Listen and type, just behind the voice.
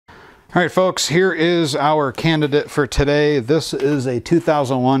All right, folks, here is our candidate for today. This is a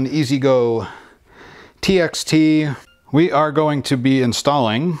 2001 EZGO TXT. We are going to be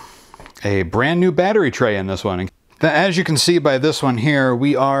installing a brand new battery tray in this one. As you can see by this one here,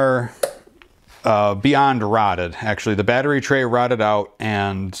 we are beyond rotted. Actually, the battery tray rotted out,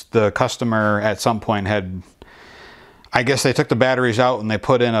 and the customer at some point had, I guess they took the batteries out and they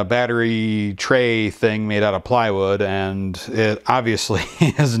put in a battery tray thing made out of plywood, and it obviously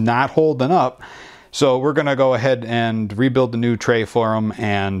is not holding up. So we're gonna go ahead and rebuild the new tray for them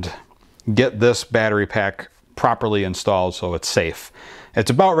and get this battery pack properly installed so it's safe. It's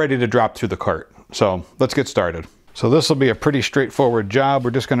about ready to drop through the cart. So let's get started. So this will be a pretty straightforward job.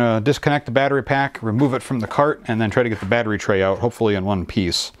 We're just gonna disconnect the battery pack, remove it from the cart, and then try to get the battery tray out, hopefully in one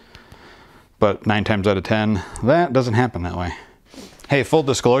piece. But 9 times out of 10, that doesn't happen that way. Hey, full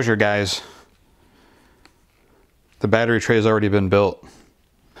disclosure, guys. The battery tray has already been built.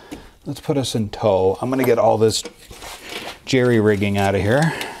 Let's put us in tow. I'm gonna get all this jerry rigging out of here.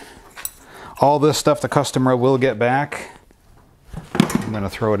 All this stuff the customer will get back. I'm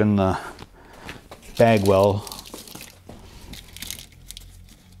gonna throw it in the bag well.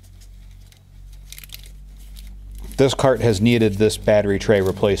 This cart has needed this battery tray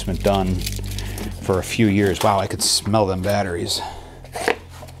replacement done for a few years. Wow, I could smell them batteries.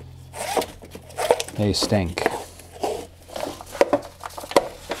 They stink.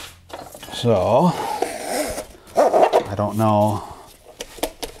 So, I don't know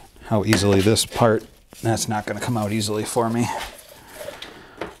how easily this part, that's not gonna come out easily for me.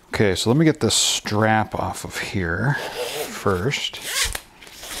 Okay, so let me get this strap off of here first.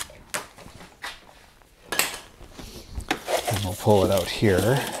 And we'll pull it out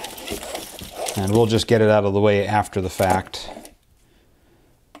here. And we'll just get it out of the way after the fact.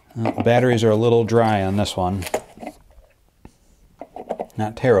 The batteries are a little dry on this one.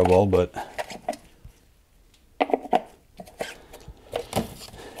 Not terrible, but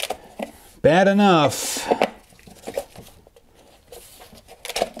bad enough.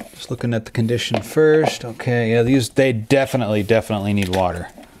 Just looking at the condition first. Okay, yeah, they definitely need water,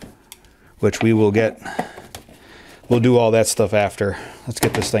 which we will get. We'll do all that stuff after. Let's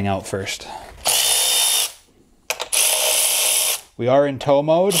get this thing out first. We are in tow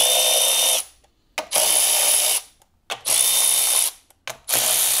mode.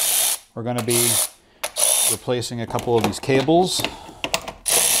 We're going to be replacing a couple of these cables.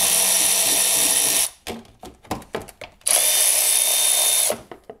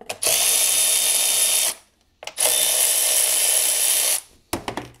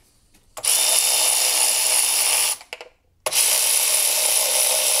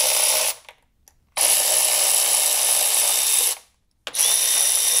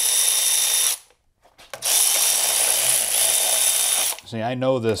 See, I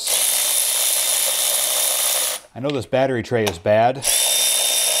know this battery tray is bad.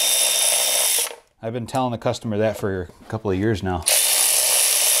 I've been telling the customer that for a couple of years now.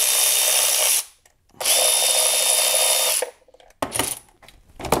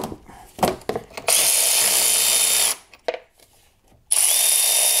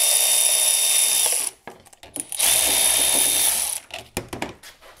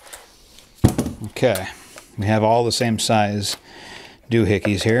 Okay, we have all the same size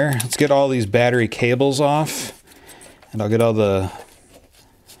doohickeys here. Let's get all these battery cables off, and I'll get all the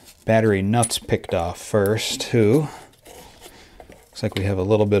battery nuts picked off first too. Looks like we have a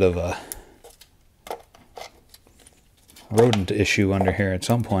little bit of a rodent issue under here at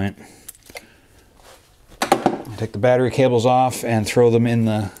some point. I'll take the battery cables off and throw them in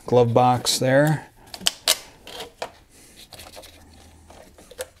the glove box there.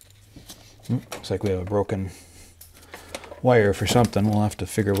 Looks like we have a broken wire for something. We'll have to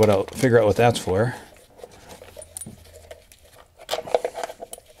figure out what that's for.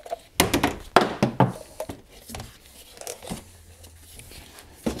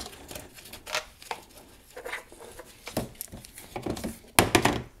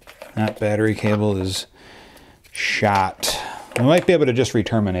 That battery cable is shot. We might be able to just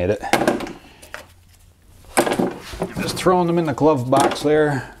re-terminate it. Just throwing them in the glove box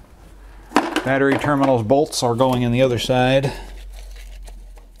there. Battery terminals bolts are going in the other side.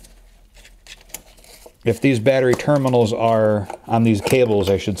 If these battery terminals are on these cables,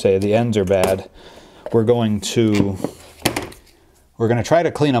 I should say, the ends are bad, we're going to try to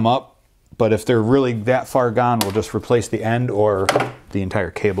clean them up, but if they're really that far gone, we'll just replace the end or the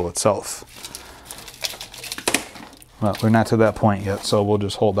entire cable itself. Well, we're not to that point yet, so we'll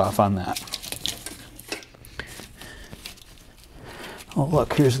just hold off on that. Oh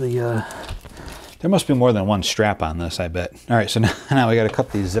look, here's the There must be more than one strap on this, I bet. All right, so now we got to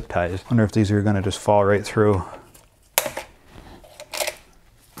cut these zip ties. Wonder if these are going to just fall right through.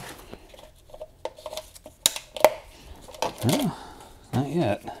 Well, not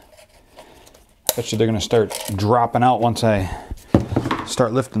yet. Bet you they're going to start dropping out once I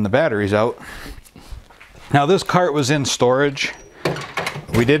start lifting the batteries out. Now this cart was in storage.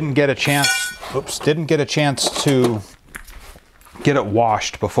 We didn't get a chance, didn't get a chance to get it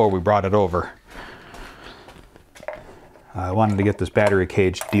washed before we brought it over. I wanted to get this battery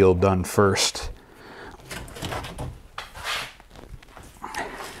cage deal done first.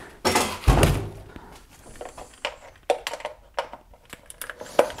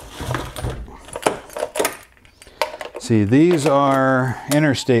 See, these are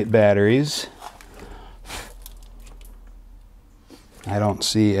interstate batteries. I don't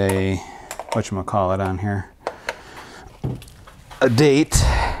see a, whatchamacallit on here, a date.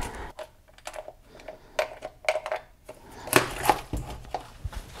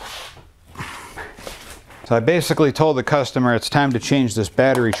 So I basically told the customer it's time to change this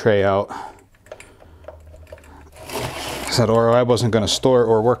battery tray out. I said, or I wasn't going to store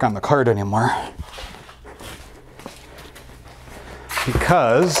or work on the cart anymore.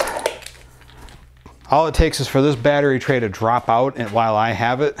 Because all it takes is for this battery tray to drop out and while I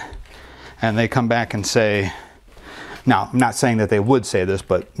have it, and they come back and say, now I'm not saying that they would say this,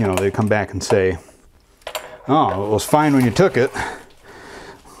 but you know, they come back and say, oh, it was fine when you took it.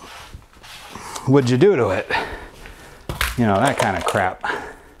 What'd you do to it? You know, that kind of crap.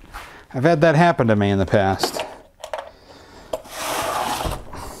 I've had that happen to me in the past.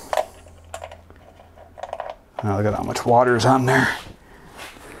 Now look at how much water's on there.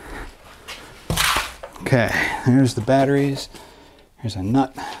 Okay, here's the batteries. Here's a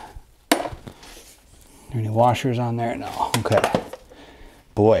nut. Are there any washers on there? No. Okay.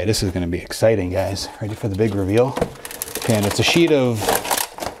 Boy, this is going to be exciting, guys. Ready for the big reveal? Okay, and it's a sheet of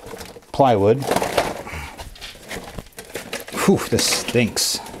plywood. Whew, this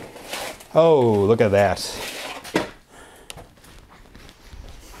stinks. Oh, look at that.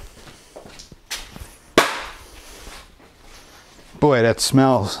 Boy, that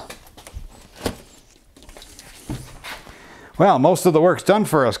smells. Well, most of the work's done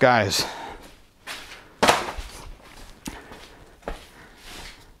for us, guys.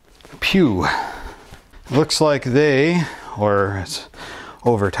 Pew. Looks like they, or it's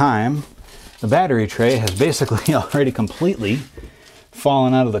over time, the battery tray has basically already completely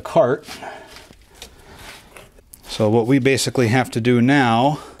fallen out of the cart. So what we basically have to do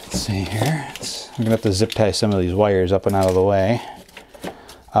now, let's see here, we're gonna have to zip tie some of these wires up and out of the way.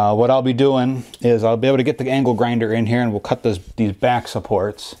 What I'll be doing is I'll be able to get the angle grinder in here and we'll cut these back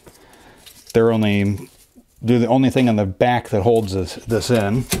supports. They're the only thing on the back that holds this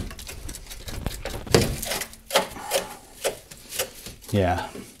in. Yeah.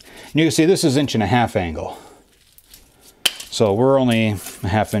 And you can see this is 1.5 inch angle. So we're only a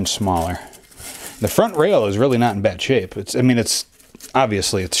 1/2 inch smaller. The front rail is really not in bad shape. It's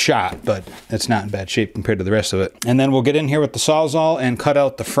obviously it's shot, but it's not in bad shape compared to the rest of it. And then we'll get in here with the Sawzall and cut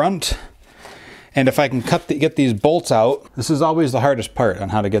out the front. And if I can get these bolts out, this is always the hardest part on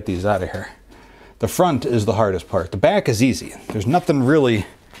how to get these out of here. The front is the hardest part. The back is easy. There's nothing really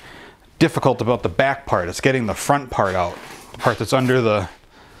difficult about the back part. It's getting the front part out. The part that's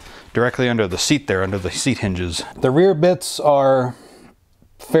directly under the seat there, under the seat hinges. The rear bits are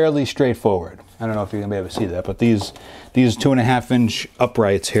fairly straightforward. I don't know if you're gonna be able to see that, but these 2.5 inch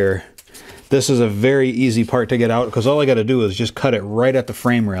uprights here, this is a very easy part to get out because all I gotta do is just cut it right at the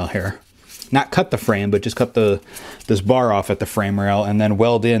frame rail here. Not cut the frame, but just cut this bar off at the frame rail and then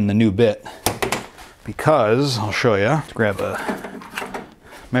weld in the new bit. Because, I'll show you, let's grab a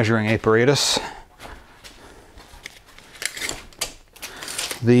measuring apparatus.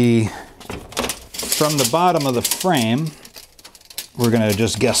 From the bottom of the frame, we're gonna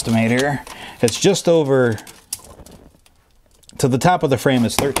just guesstimate here. It's just over, to the top of the frame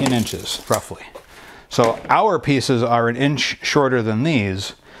is 13 inches, roughly. So our pieces are 1 inch shorter than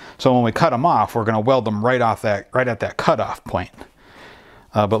these. So when we cut them off, we're gonna weld them right at that cutoff point.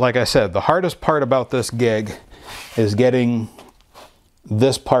 But like I said, the hardest part about this gig is getting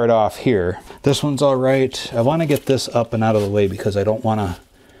this part off here. This one's all right. I wanna get this up and out of the way because I don't wanna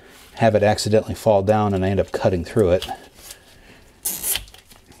have it accidentally fall down and I end up cutting through it.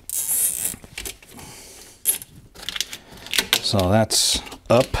 So that's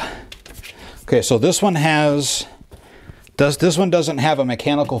up. Okay, so this one doesn't have a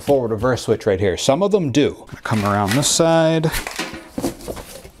mechanical forward reverse switch right here. Some of them do. Come around this side.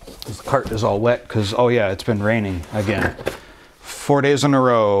 The cart is all wet because, oh yeah, it's been raining again. 4 days in a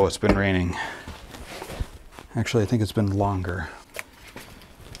row it's been raining. Actually, I think it's been longer.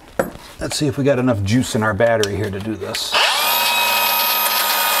 Let's see if we got enough juice in our battery here to do this.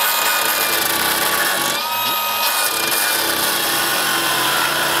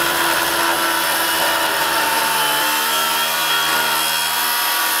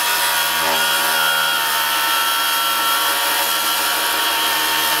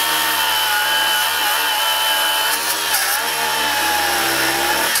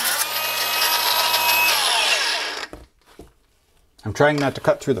 I'm trying not to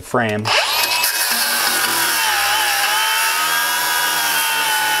cut through the frame.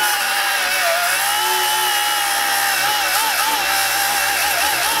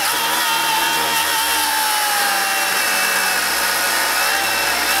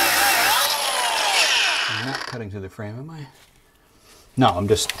 I'm not cutting through the frame, am I? No, I'm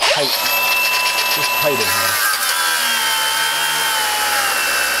just tight. Just tight in here.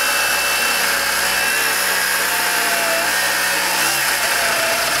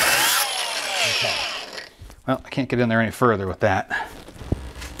 Well, I can't get in there any further with that.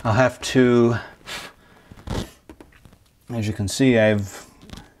 I'll have to, as you can see, I've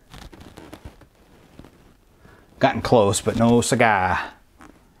gotten close, but no cigar.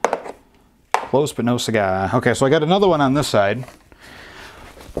 Close, but no cigar. Okay, so I got another one on this side.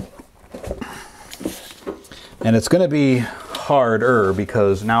 And it's going to be harder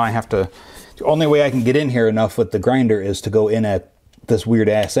because now I have to, the only way I can get in here enough with the grinder is to go in at this weird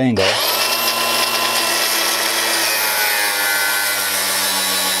ass angle.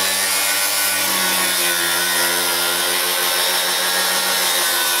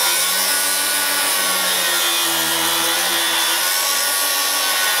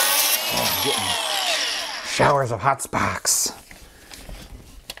 Showers of hot sparks.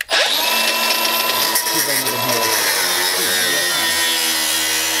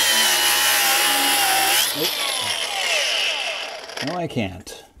 No, I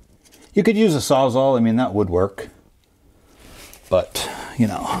can't. You could use a Sawzall, I mean, that would work. But, you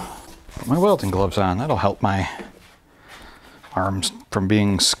know, put my welding gloves on. That'll help my arms from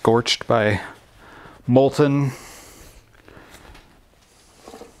being scorched by molten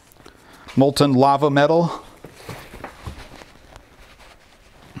lava metal.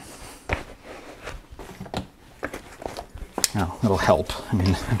 Oh, it'll help. I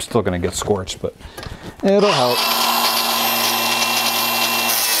mean, I'm still going to get scorched, but it'll help.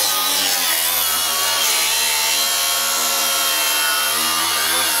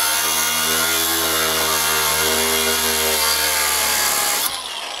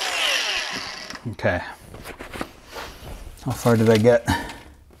 Okay. How far did I get?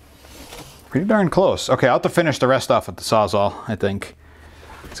 Pretty darn close. Okay, I'll have to finish the rest off with the Sawzall, I think.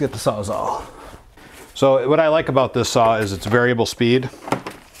 Let's get the Sawzall. So what I like about this saw is its variable speed.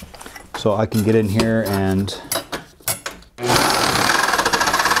 So I can get in here and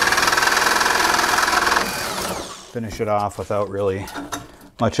finish it off without really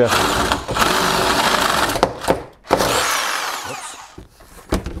much effort. Whoops.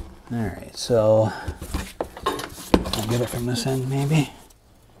 All right, so I'll get it from this end maybe.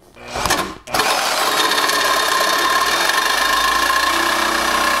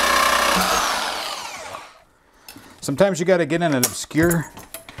 Sometimes you got to get in at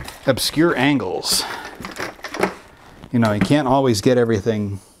obscure angles. You know, you can't always get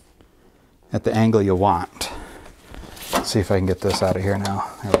everything at the angle you want. Let's see if I can get this out of here now.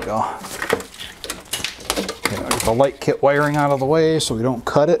 There we go. Okay, get the light kit wiring out of the way so we don't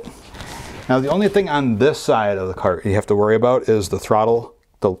cut it. Now the only thing on this side of the cart you have to worry about is the throttle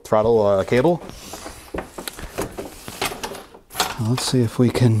cable. Let's see if we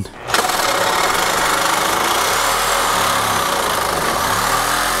can.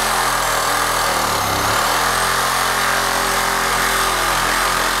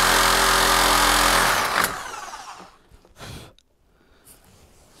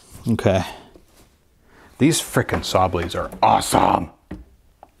 Okay. These frickin' saw blades are awesome.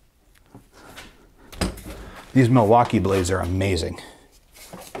 These Milwaukee blades are amazing.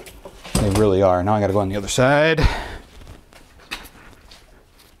 They really are. Now I gotta go on the other side.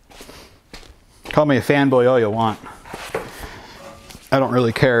 Call me a fanboy all you want. I don't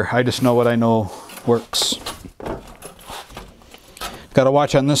really care. I just know what I know works. Gotta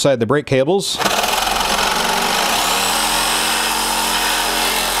watch on this side the brake cables.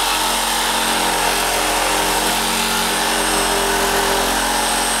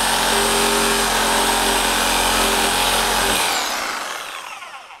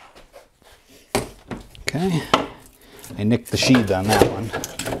 Okay, I nicked the sheath on that one.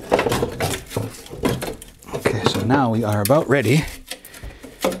 Okay, so now we are about ready.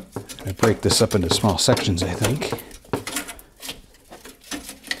 I'm going to break this up into small sections, I think.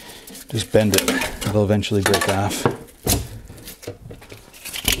 Just bend it, it'll eventually break off.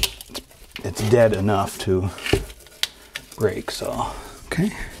 It's dead enough to break, so,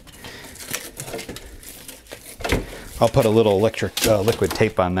 okay. I'll put a little electric liquid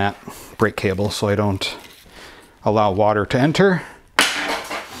tape on that brake cable so I don't allow water to enter.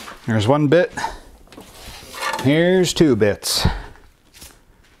 There's one bit. Here's two bits.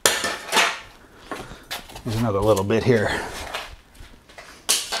 There's another little bit here.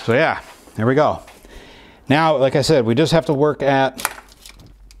 So yeah, there we go. Now, like I said, we just have to work at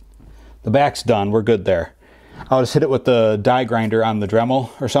the back's done. We're good there. I'll just hit it with the die grinder on the Dremel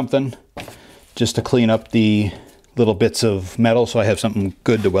or something just to clean up the little bits of metal so I have something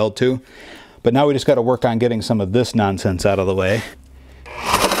good to weld to. But now we just got to work on getting some of this nonsense out of the way.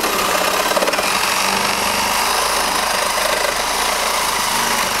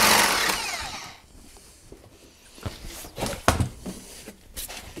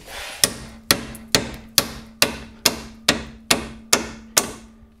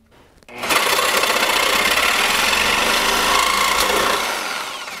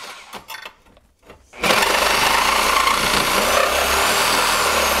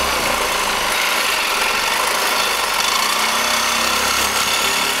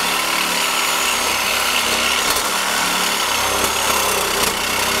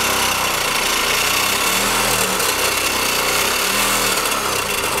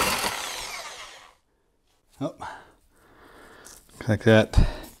 Oh, like that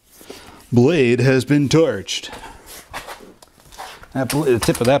blade has been torched. The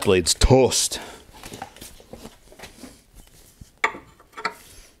tip of that blade's toast.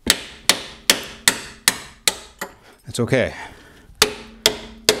 It's okay.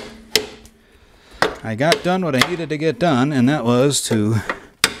 I got done what I needed to get done, and that was to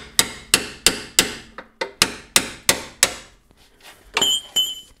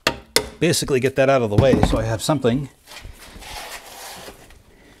basically get that out of the way so I have something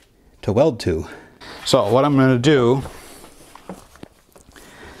to weld to. So what I'm going to do,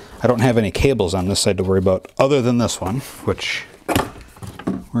 I don't have any cables on this side to worry about other than this one, which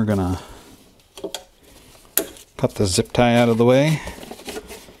we're going to cut the zip tie out of the way.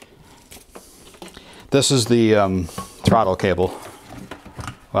 This is the throttle cable.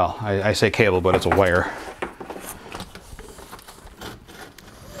 Well, I say cable, but it's a wire.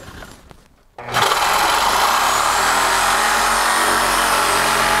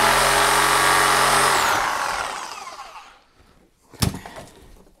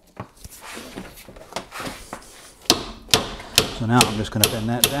 So now I'm just going to bend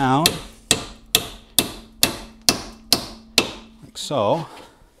that down, like so.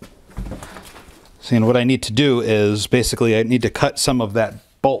 See, and what I need to do is basically I need to cut some of that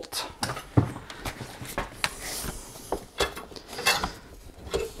bolt.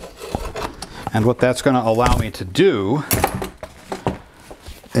 And what that's going to allow me to do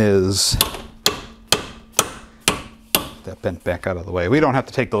is that bent back out of the way. We don't have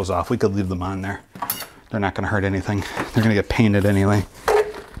to take those off. We could leave them on there. They're not going to hurt anything. They're going to get painted anyway.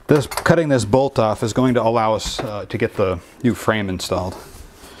 Cutting this bolt off is going to allow us to get the new frame installed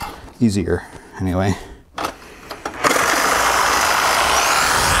easier anyway.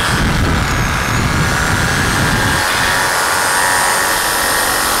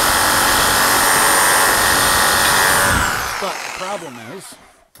 But the problem is,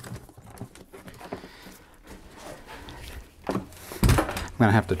 I'm going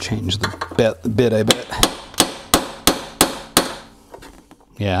to have to change the bit, I bet.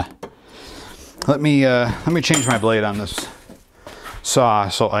 Yeah. Let me change my blade on this saw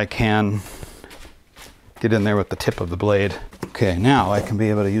so I can get in there with the tip of the blade. Okay, now I can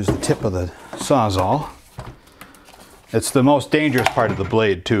be able to use the tip of the Sawzall. It's the most dangerous part of the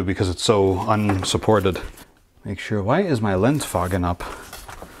blade too because it's so unsupported. Make sure, why is my lens fogging up?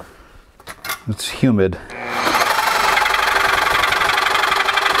 It's humid.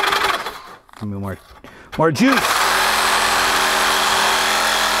 Give me more juice.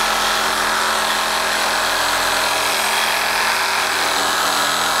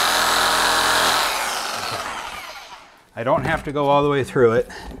 I don't have to go all the way through it.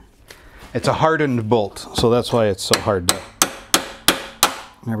 It's a hardened bolt, so that's why it's so hard to...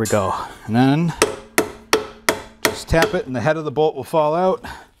 There we go. And then just tap it and the head of the bolt will fall out.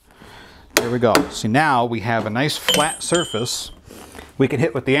 There we go. See, now we have a nice flat surface. We can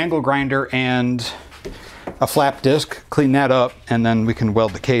hit with the angle grinder and a flap disc, clean that up, and then we can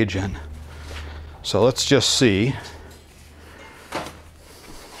weld the cage in. So let's just see.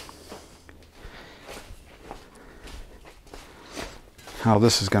 how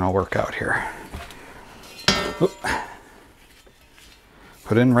this is going to work out here. Oop.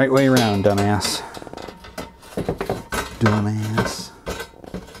 Put it in right way around, dumbass. Dumbass.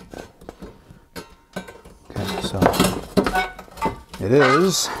 Okay, so it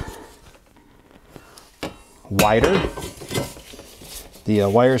is wider. The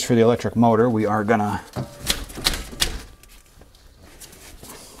wires for the electric motor, we are gonna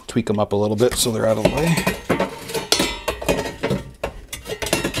tweak them up a little bit so they're out of the way.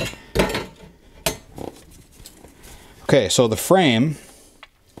 Okay, so the frame,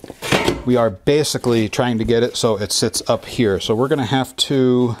 we are basically trying to get it so it sits up here. So we're gonna have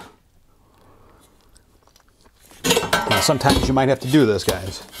to, now sometimes you might have to do this,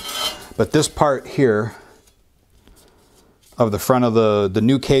 guys, but this part here of the front of the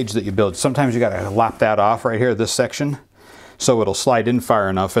new cage that you build, sometimes you gotta lop that off right here, this section, so it'll slide in far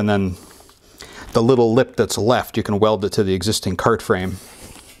enough, and then the little lip that's left, you can weld it to the existing cart frame.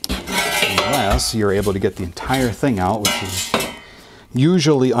 Unless you're able to get the entire thing out, which is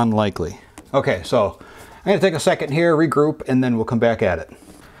usually unlikely. Okay, so I'm gonna take a second here, regroup, and then we'll come back at it.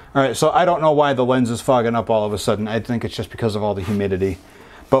 All right, so I don't know why the lens is fogging up all of a sudden. I think it's just because of all the humidity.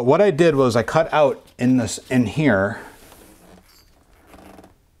 But what I did was I cut out in here,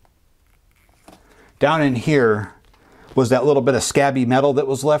 down in here was that little bit of scabby metal that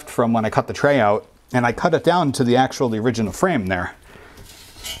was left from when I cut the tray out, and I cut it down to the original frame there.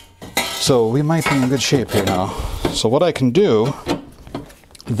 So we might be in good shape here now. So what I can do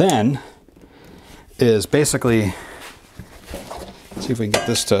then is basically, see if we can get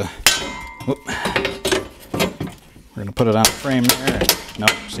this to, whoop. We're gonna put it on the frame there. Nope,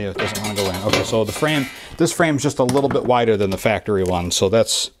 see, it doesn't want to go in. Okay, so the frame, this frame's just a little bit wider than the factory one, so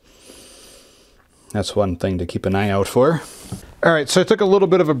that's one thing to keep an eye out for. All right, so I took a little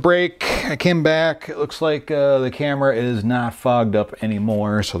bit of a break. I came back. It looks like the camera is not fogged up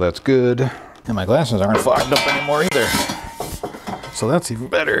anymore, so that's good. And my glasses aren't fogged up anymore either. So that's even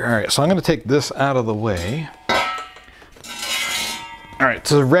better. All right, so I'm gonna take this out of the way. All right,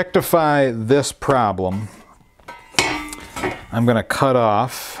 to rectify this problem, I'm gonna cut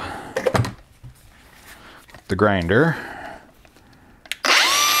off the grinder.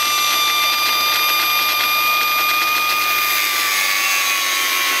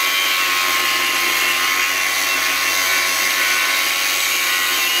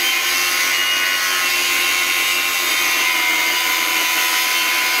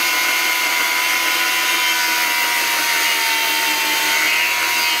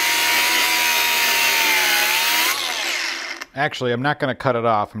 Actually, I'm not going to cut it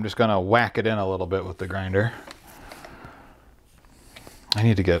off. I'm just going to whack it in a little bit with the grinder. I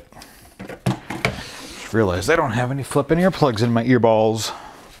need to just realized I don't have any flipping earplugs in my earballs.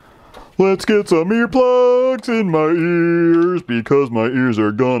 Let's get some earplugs in my ears because my ears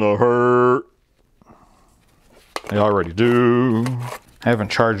are gonna hurt. They already do. I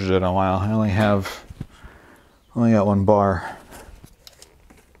haven't charged it in a while. I only got one bar.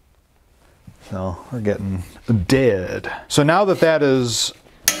 So we're getting dead. So now that that is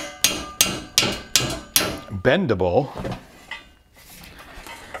bendable,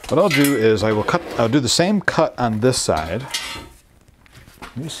 what I'll do is I'll do the same cut on this side.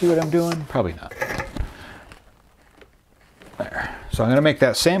 Can you see what I'm doing? Probably not. There. So I'm gonna make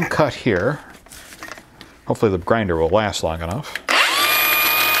that same cut here. Hopefully the grinder will last long enough.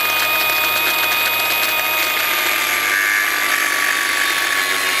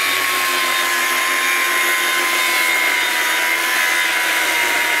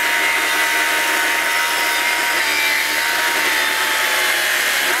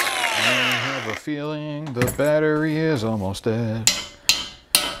 Feeling the battery is almost dead.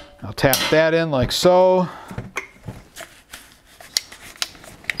 I'll tap that in like so.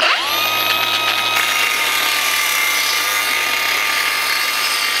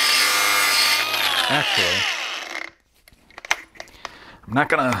 Actually, I'm not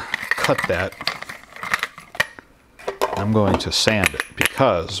gonna cut that. I'm going to sand it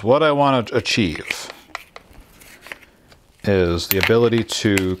because what I want to achieve is the ability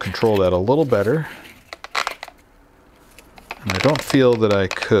to control that a little better. And I don't feel that I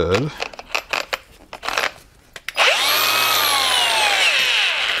could.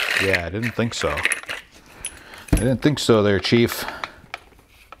 Yeah, I didn't think so. I didn't think so there, Chief.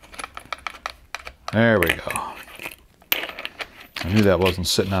 There we go. I knew that wasn't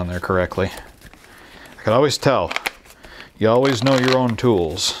sitting on there correctly. I could always tell. You always know your own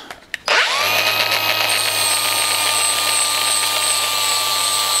tools.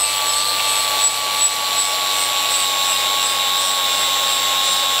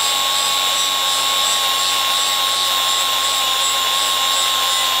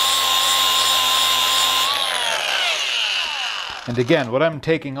 And again, what I'm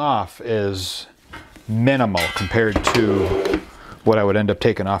taking off is minimal compared to what I would end up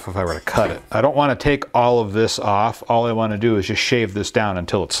taking off if I were to cut it. I don't want to take all of this off. All I want to do is just shave this down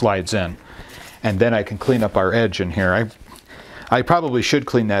until it slides in. And then I can clean up our edge in here. I probably should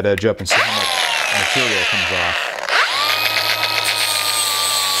clean that edge up and see how much material comes off.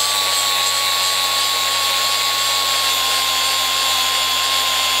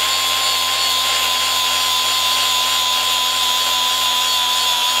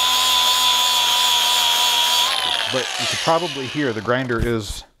 But you can probably hear the grinder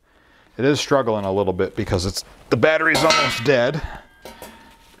is struggling a little bit because the battery's almost dead.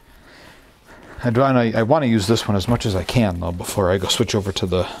 I want to use this one as much as I can though before I go switch over to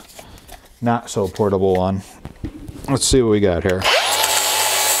the not so portable one. Let's see what we got here.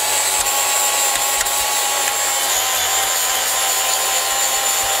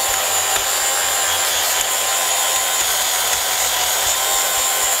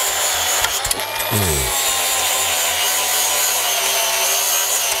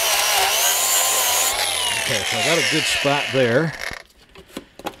 Okay, so I got a good spot there.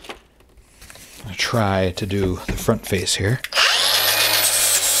 I'm going to try to do the front face here.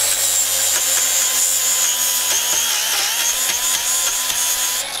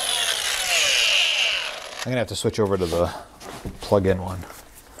 I'm going to have to switch over to the plug-in one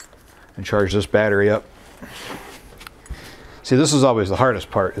and charge this battery up. See, this is always the hardest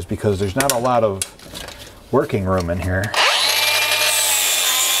part, is because there's not a lot of working room in here.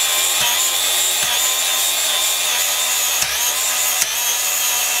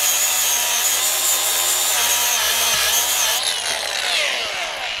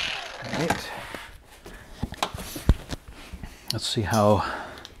 Let's see how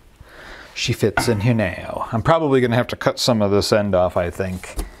she fits in here now. I'm probably going to have to cut some of this end off, I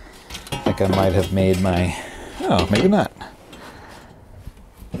think. I think I might have made my... Oh, maybe not.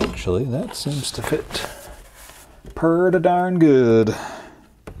 Actually, that seems to fit pretty darn good.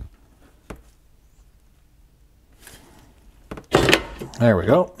 There we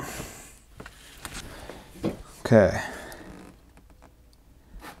go. Okay.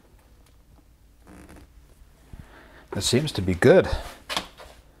 That seems to be good.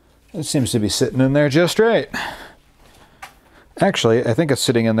 It seems to be sitting in there just right. Actually, I think it's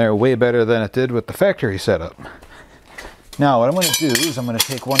sitting in there way better than it did with the factory setup. Now, what I'm going to do is I'm going to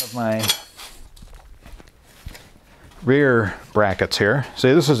take one of my rear brackets here.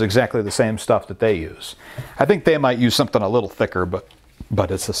 See, this is exactly the same stuff that they use. I think they might use something a little thicker, but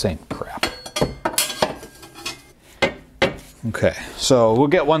it's the same crap. Okay, so we'll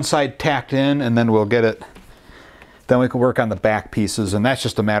get one side tacked in, and then we'll get it. Then we can work on the back pieces, and that's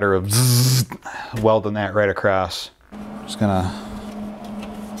just a matter of welding that right across. Just gonna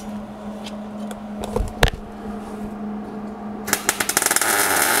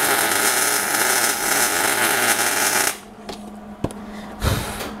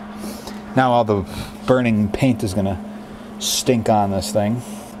now all the burning paint is gonna stink on this thing.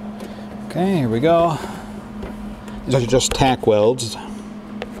 Okay, here we go. These are just tack welds.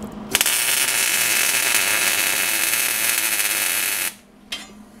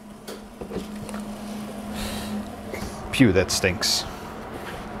 Phew, that stinks.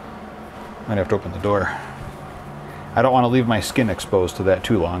 Might have to open the door. I don't want to leave my skin exposed to that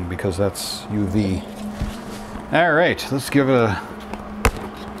too long because that's UV. All right, let's give it a...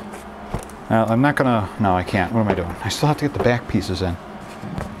 I'm not gonna... No, I can't. What am I doing? I still have to get the back pieces in.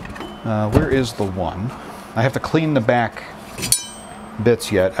 Where is the one? I have to clean the back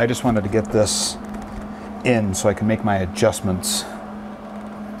bits yet. I just wanted to get this in so I can make my adjustments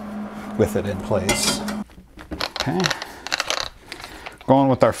with it in place. Okay. Going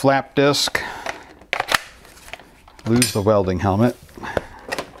with our flap disc. Lose the welding helmet.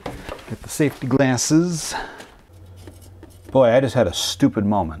 Get the safety glasses. Boy, I just had a stupid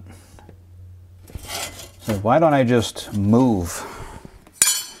moment. So why don't I just move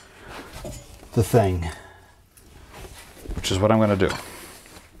the thing? Which is what I'm going to do.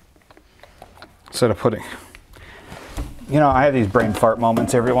 Instead of putting... You know, I have these brain fart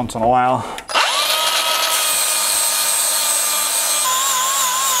moments every once in a while.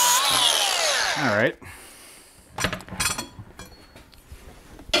 All right.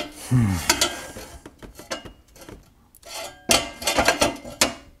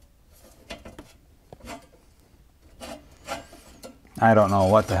 I don't know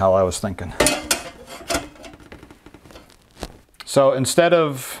what the hell I was thinking. So instead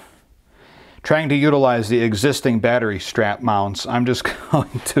of trying to utilize the existing battery strap mounts, I'm just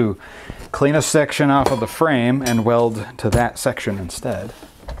going to clean a section off of the frame and weld to that section instead.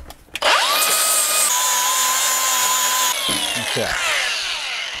 Okay.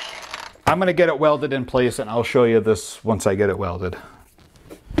 I'm going to get it welded in place, and I'll show you this once I get it welded.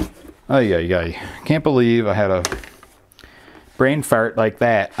 Oh yeah. Can't believe I had a brain fart like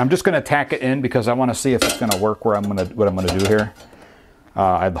that. I'm just going to tack it in because I want to see if it's going to work what I'm going to do here.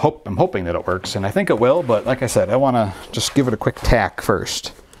 I'm hoping that it works, and I think it will, but like I said, I want to just give it a quick tack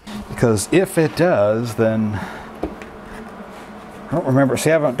first. Because if it does, then I don't remember.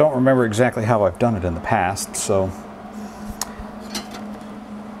 See, I don't remember exactly how I've done it in the past, so.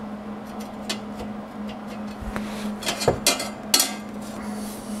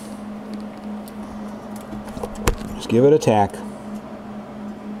 Just give it a tack.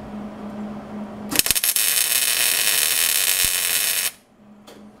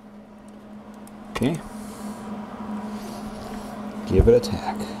 Okay. Give it a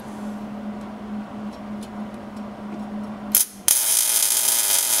tack.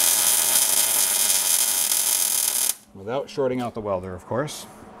 Without shorting out the welder, of course.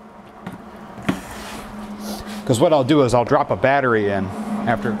 Because what I'll do is I'll drop a battery in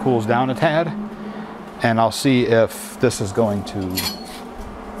after it cools down a tad, and I'll see if this is going to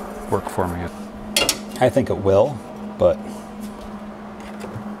work for me. I think it will, but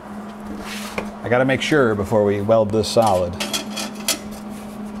I gotta make sure before we weld this solid.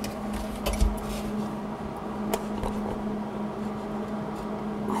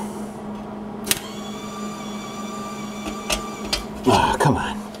 Ah, come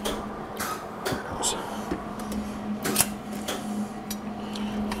on. There it goes.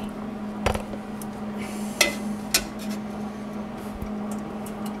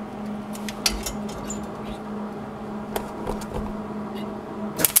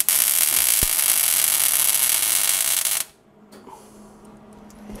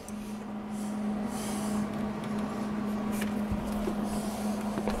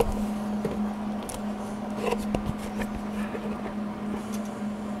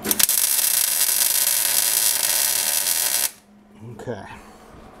 Okay.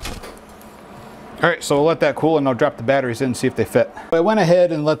 All right, so we'll let that cool and I'll drop the batteries in and see if they fit. I went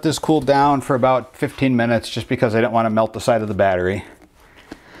ahead and let this cool down for about 15 minutes just because I didn't want to melt the side of the battery.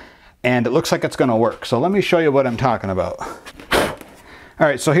 And it looks like it's going to work. So let me show you what I'm talking about. All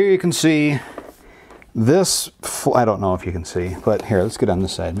right, so here you can see this, I don't know if you can see, but here, let's get on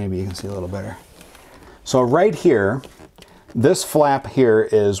this side. Maybe you can see a little better. So right here, this flap here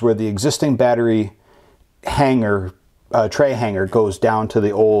is where the existing battery hanger, tray hanger goes down to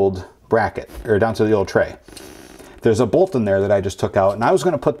the old bracket, or down to the old tray. There's a bolt in there that I just took out, and I was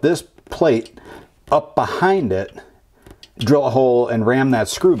going to put this plate up behind it, drill a hole, and ram that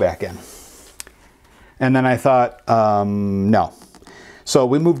screw back in. And then I thought, no. So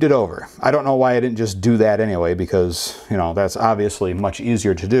we moved it over. I don't know why I didn't just do that anyway, because, you know, that's obviously much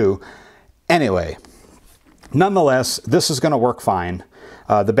easier to do. Anyway, nonetheless, this is going to work fine.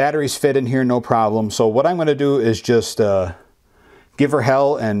 The batteries fit in here, no problem. So what I'm going to do is just give her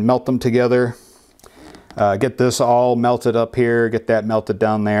hell and melt them together. Get this all melted up here, get that melted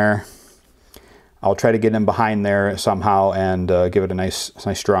down there. I'll try to get in behind there somehow and give it a nice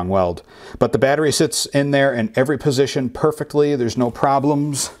strong weld. But the battery sits in there in every position perfectly. There's no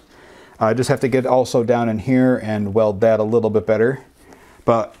problems. I just have to get also down in here and weld that a little bit better.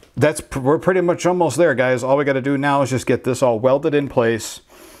 But we're pretty much almost there, guys. All we got to do now is just get this all welded in place,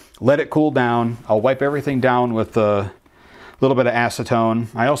 let it cool down. I'll wipe everything down with a little bit of acetone.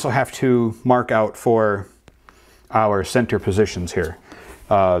 I also have to mark out for our center positions here,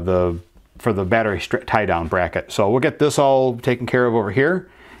 for the battery tie down bracket. So we'll get this all taken care of over here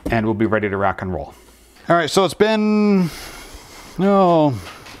and we'll be ready to rock and roll. All right, so it's been, a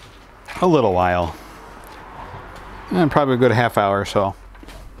little while, and probably a good half hour or so.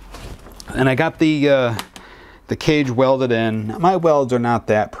 And I got the cage welded in. My welds are not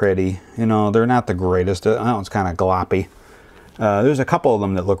that pretty. You know, they're not the greatest. I know it's kind of gloppy. There's a couple of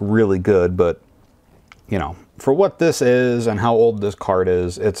them that look really good, but, you know, for what this is and how old this cart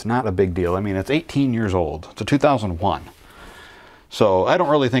is, it's not a big deal. I mean, it's 18 years old. It's a 2001. So I don't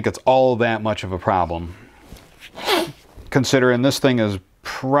really think it's all that much of a problem, considering this thing is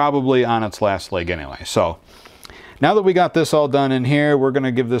probably on its last leg anyway. So now that we got this all done in here, we're going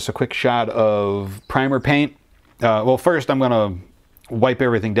to give this a quick shot of primer paint. Well, first I'm going to wipe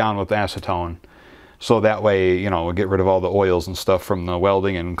everything down with acetone. So that way, you know, we'll get rid of all the oils and stuff from the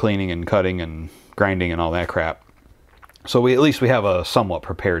welding and cleaning and cutting and grinding and all that crap. So at least we have a somewhat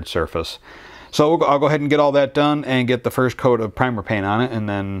prepared surface. So I'll go ahead and get all that done and get the first coat of primer paint on it, and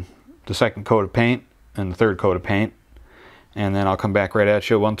then the second coat of paint and the third coat of paint. And then I'll come back right at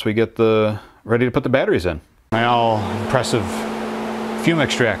you once we get ready to put the batteries in. My all impressive fume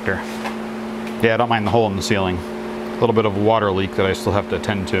extractor. Yeah, I don't mind the hole in the ceiling. little bit of a water leak that I still have to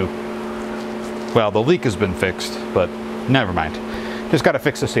attend to. Well, the leak has been fixed, but never mind. Just got to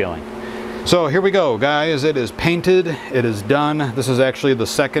fix the ceiling. So here we go, guys. It is painted. It is done. This is actually the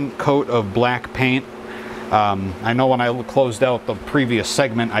second coat of black paint. I know when I closed out the previous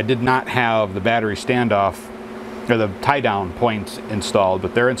segment, I did not have the battery standoff or the tie-down points installed,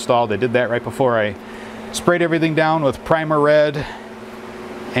 but they're installed. I did that right before I sprayed everything down with primer red,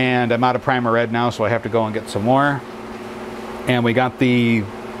 and I'm out of primer red now, so I have to go and get some more. And we got the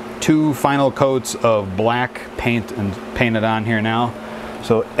 2 final coats of black paint and painted on here now.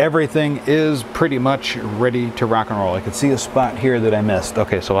 So everything is pretty much ready to rock and roll. I could see a spot here that I missed.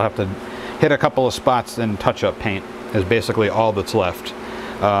 Okay, so I'll have to hit a couple of spots and touch-up paint is basically all that's left.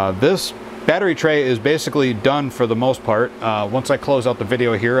 This battery tray is basically done for the most part. Once I close out the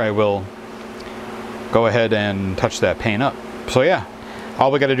video here, I will go ahead and touch that paint up. So yeah,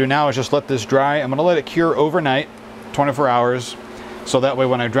 all we got to do now is just let this dry. I'm going to let it cure overnight, 24 hours, so that way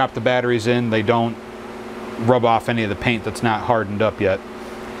when I drop the batteries in, they don't rub off any of the paint that's not hardened up yet.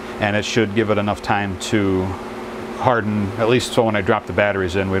 And it should give it enough time to harden, at least so when I drop the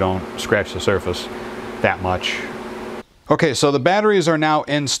batteries in, we don't scratch the surface that much. Okay, so the batteries are now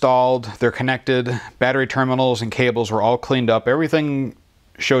installed. They're connected. Battery terminals and cables were all cleaned up. Everything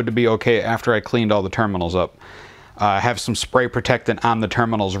showed to be okay after I cleaned all the terminals up. I have some spray protectant on the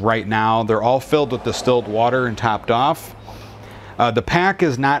terminals right now. They're all filled with distilled water and topped off. The pack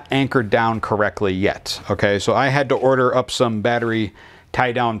is not anchored down correctly yet. Okay, so I had to order up some battery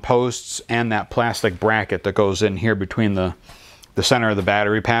tie-down posts and that plastic bracket that goes in here between the center of the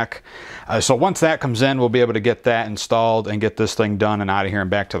battery pack. So once that comes in, we'll be able to get that installed and get this thing done and out of here and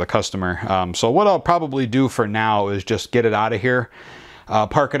back to the customer. So what I'll probably do for now is just get it out of here,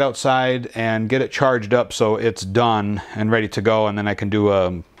 park it outside, and get it charged up so it's done and ready to go, and then I can do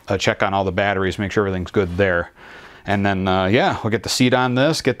a check on all the batteries, make sure everything's good there. And then, yeah, we'll get the seat on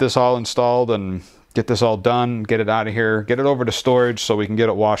this, get this all installed, and get this all done, get it out of here, get it over to storage so we can get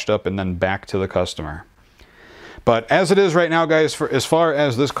it washed up and then back to the customer. But as it is right now, guys, as far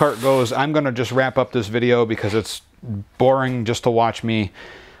as this cart goes, I'm going to just wrap up this video because it's boring just to watch me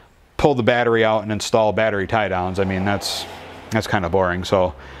pull the battery out and install battery tie downs. I mean, that's kind of boring.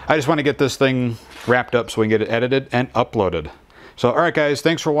 So I just want to get this thing wrapped up so we can get it edited and uploaded. So, all right, guys,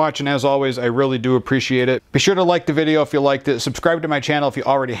 thanks for watching. As always, I really do appreciate it. Be sure to like the video if you liked it. Subscribe to my channel if you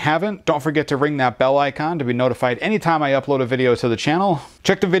already haven't. Don't forget to ring that bell icon to be notified anytime I upload a video to the channel.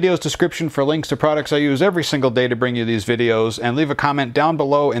 Check the video's description for links to products I use every single day to bring you these videos, and leave a comment down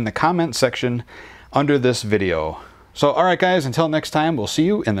below in the comment section under this video. So, all right, guys, until next time, we'll see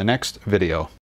you in the next video.